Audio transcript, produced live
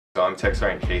So I'm Tech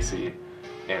Sergeant Casey,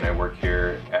 and I work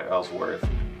here at ELLSWORTH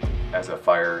as a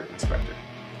fire inspector.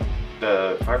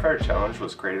 The Firefighter Challenge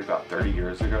was created about 30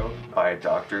 years ago by a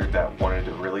doctor that wanted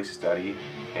to really study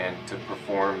and to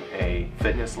perform a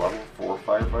fitness level for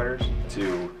firefighters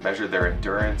to measure their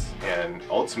endurance and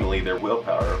ultimately their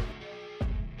willpower.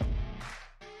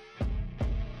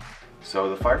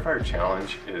 So the Firefighter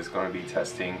Challenge is going to be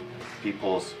testing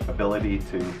people's ability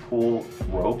to pull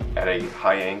rope at a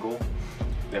high angle.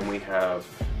 Then we have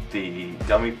the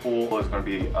dummy pool is going to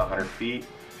be 100 feet.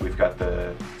 We've got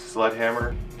the sled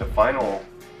hammer. The final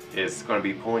is going to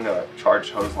be pulling a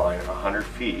charged hose line 100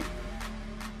 feet.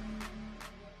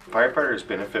 Firefighters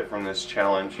benefit from this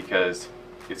challenge because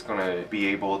it's going to be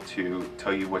able to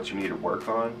tell you what you need to work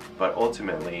on, but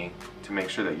ultimately to make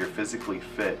sure that you're physically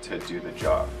fit to do the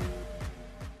job.